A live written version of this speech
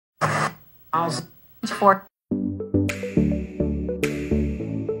for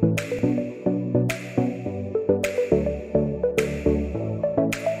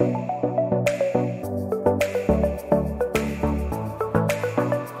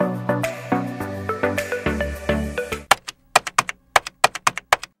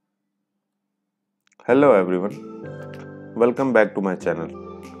Hello everyone, welcome back to my channel.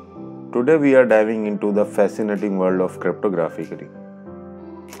 Today we are diving into the fascinating world of cryptography,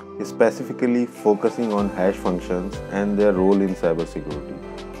 specifically focusing on hash functions and their role in cybersecurity.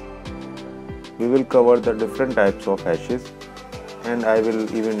 We will cover the different types of hashes, and I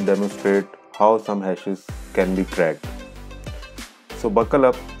will even demonstrate how some hashes can be cracked. So buckle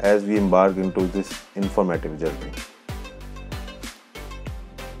up as we embark into this informative journey.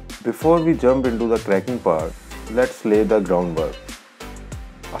 Before we jump into the cracking part, let's lay the groundwork.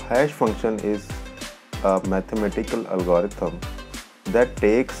 A hash function is a mathematical algorithm that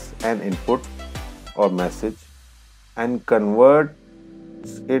takes an input or message and converts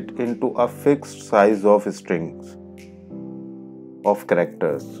it into a fixed size of strings of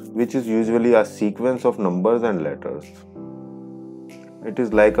characters, which is usually a sequence of numbers and letters. It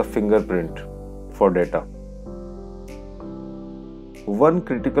is like a fingerprint for data. One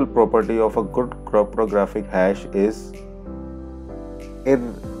critical property of a good cryptographic hash is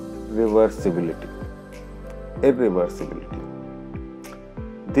irreversibility. Irreversibility.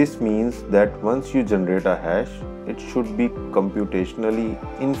 This means that once you generate a hash, it should be computationally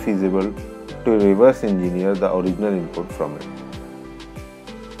infeasible to reverse engineer the original input from it.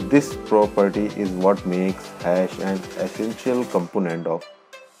 This property is what makes hash an essential component of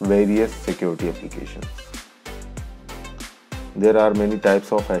various security applications. There are many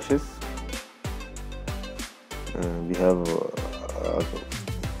types of hashes. We have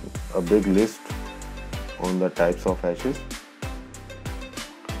a big list on the types of hashes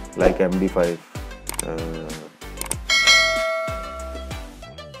like MD5,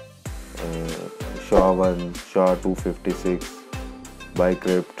 SHA-1, SHA-256,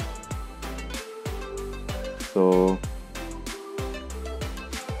 Bicrypt. So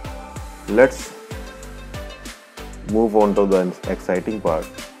let's move on to the exciting part.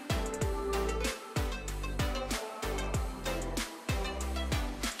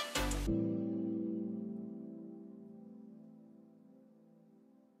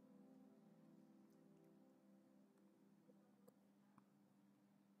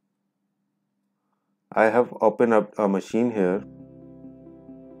 I have opened up a machine here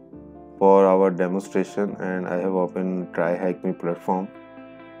for our demonstration, and I have opened TryHackMe platform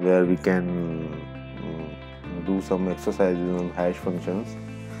where we can do some exercises on hash functions.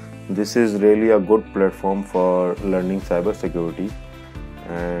 This is really a good platform for learning cybersecurity,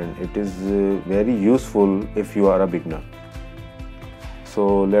 and it is very useful if you are a beginner.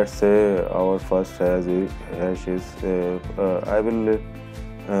 So let's say our first hash is I will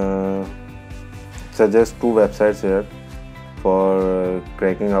suggest two websites here for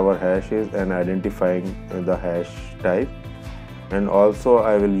cracking our hashes and identifying the hash type, and also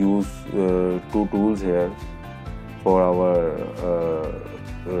I will use two tools here for our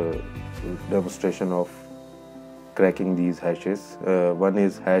demonstration of cracking these hashes. One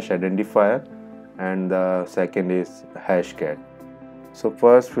is hash identifier and the second is hashcat. So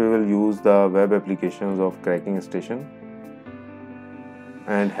first we will use the web applications of cracking station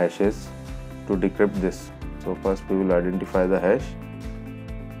and hashes to decrypt this. So first we will identify the hash,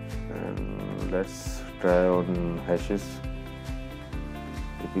 and let's try on hashes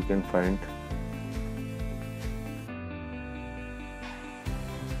if we can find.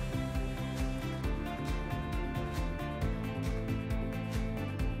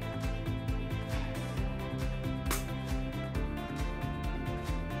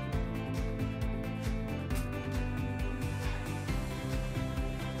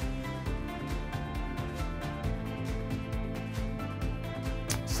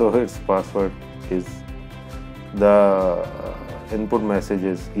 So its password is, the input message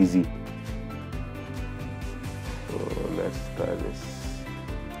is easy. So let's try this.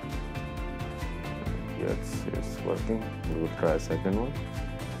 Yes, it's working. We will try a second one.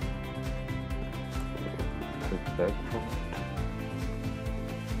 Hit back from it.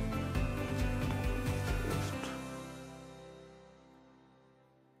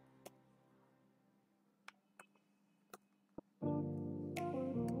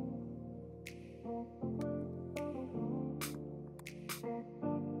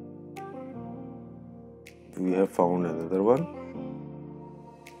 We have found another one.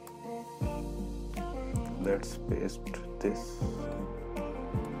 Let's paste this